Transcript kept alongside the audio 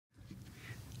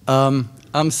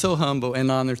I'm so humble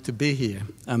and honored to be here.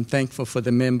 I'm thankful for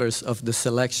the members of the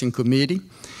selection committee.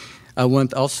 I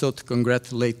want also to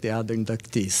congratulate the other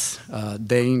inductees,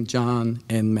 Dane, John,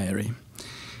 and Mary.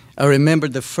 I remember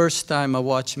the first time I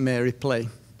watched Mary play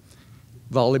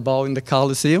volleyball in the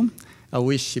Coliseum. I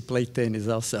wish she played tennis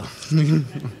also.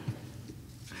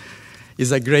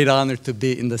 It's a great honor to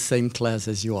be in the same class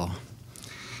as you all.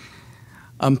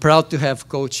 I'm proud to have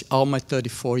coached all my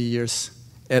 34 years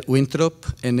at Winthrop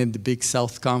and in the Big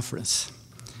South Conference.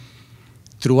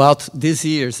 Throughout these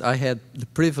years, I had the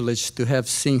privilege to have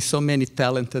seen so many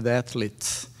talented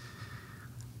athletes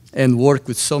and work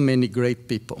with so many great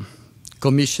people.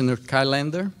 Commissioner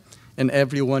Kylander and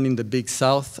everyone in the Big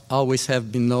South always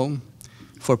have been known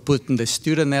for putting the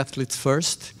student athletes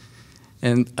first,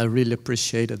 and I really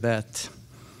appreciated that.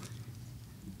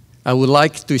 I would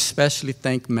like to especially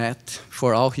thank Matt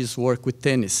for all his work with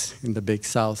tennis in the Big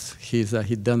South. He's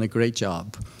done a great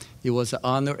job. It was an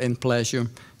honor and pleasure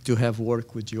to have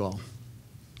worked with you all.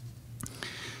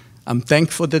 I'm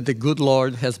thankful that the good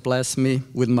Lord has blessed me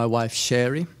with my wife,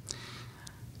 Sherry.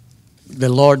 The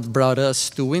Lord brought us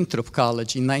to Winthrop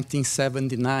College in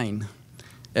 1979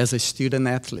 as a student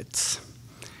athletes.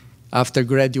 After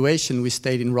graduation, we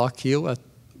stayed in Rock Hill. I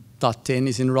taught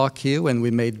tennis in Rock Hill, and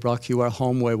we made Rock Hill our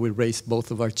home where we raised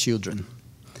both of our children.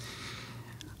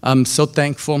 I'm so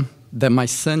thankful that my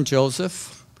son,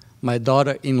 Joseph, my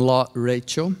daughter-in-law,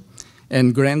 Rachel,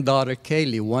 and granddaughter,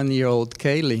 Kaylee, 1-year-old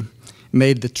Kaylee,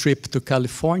 made the trip to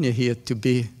California here to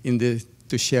be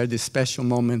to share this special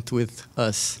moment with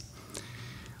us.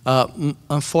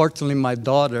 Unfortunately, my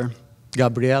daughter,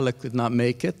 Gabriela, could not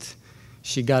make it.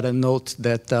 She got a note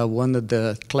that one of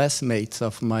the classmates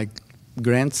of my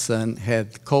grandson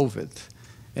had COVID.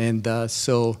 And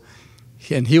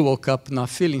and he woke up not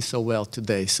feeling so well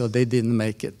today, so they didn't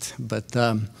make it. But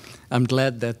I'm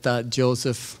glad that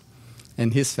Joseph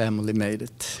and his family made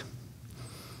it.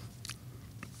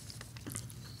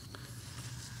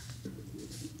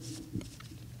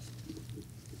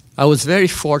 I was very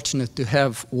fortunate to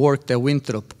have worked at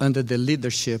Winthrop under the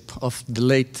leadership of the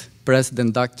late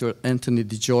President Dr. Anthony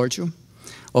DiGiorgio,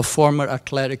 of former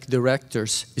athletic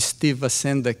directors Steve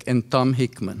Vasendek and Tom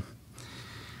Hickman.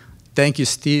 Thank you,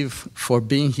 Steve, for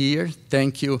being here.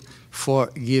 Thank you for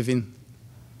giving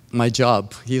my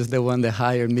job. He's the one that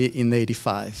hired me in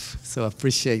 '85, so I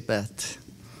appreciate that.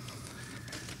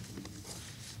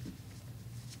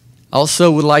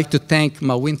 Also, would like to thank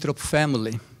my Winthrop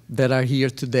family that are here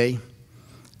today.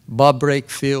 Bob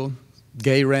Brakefield,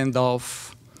 Gay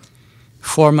Randolph,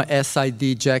 former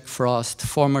SID Jack Frost,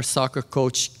 former soccer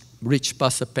coach Rich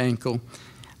Pasapenko,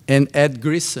 and Ed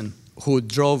Grissom, who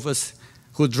drove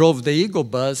the Eagle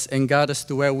Bus and got us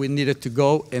to where we needed to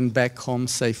go and back home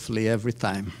safely every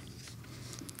time.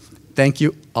 Thank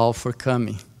you all for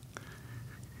coming.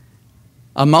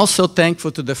 I'm also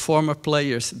thankful to the former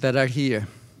players that are here.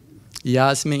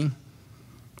 Yasmin,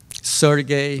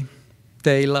 Sergey,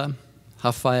 Taylor,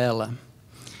 Rafaela.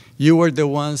 You were the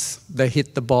ones that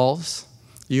hit the balls.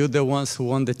 You're the ones who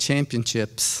won the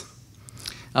championships.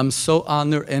 I'm so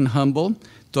honored and humbled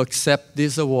to accept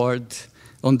this award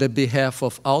on the behalf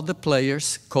of all the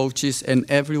players, coaches, and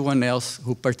everyone else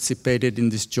who participated in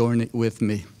this journey with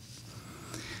me.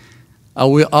 I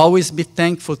will always be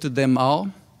thankful to them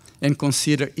all and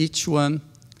consider each one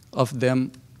of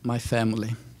them my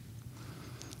family.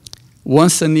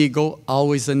 Once an Eagle,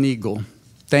 always an Eagle.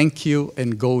 Thank you,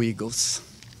 and go Eagles.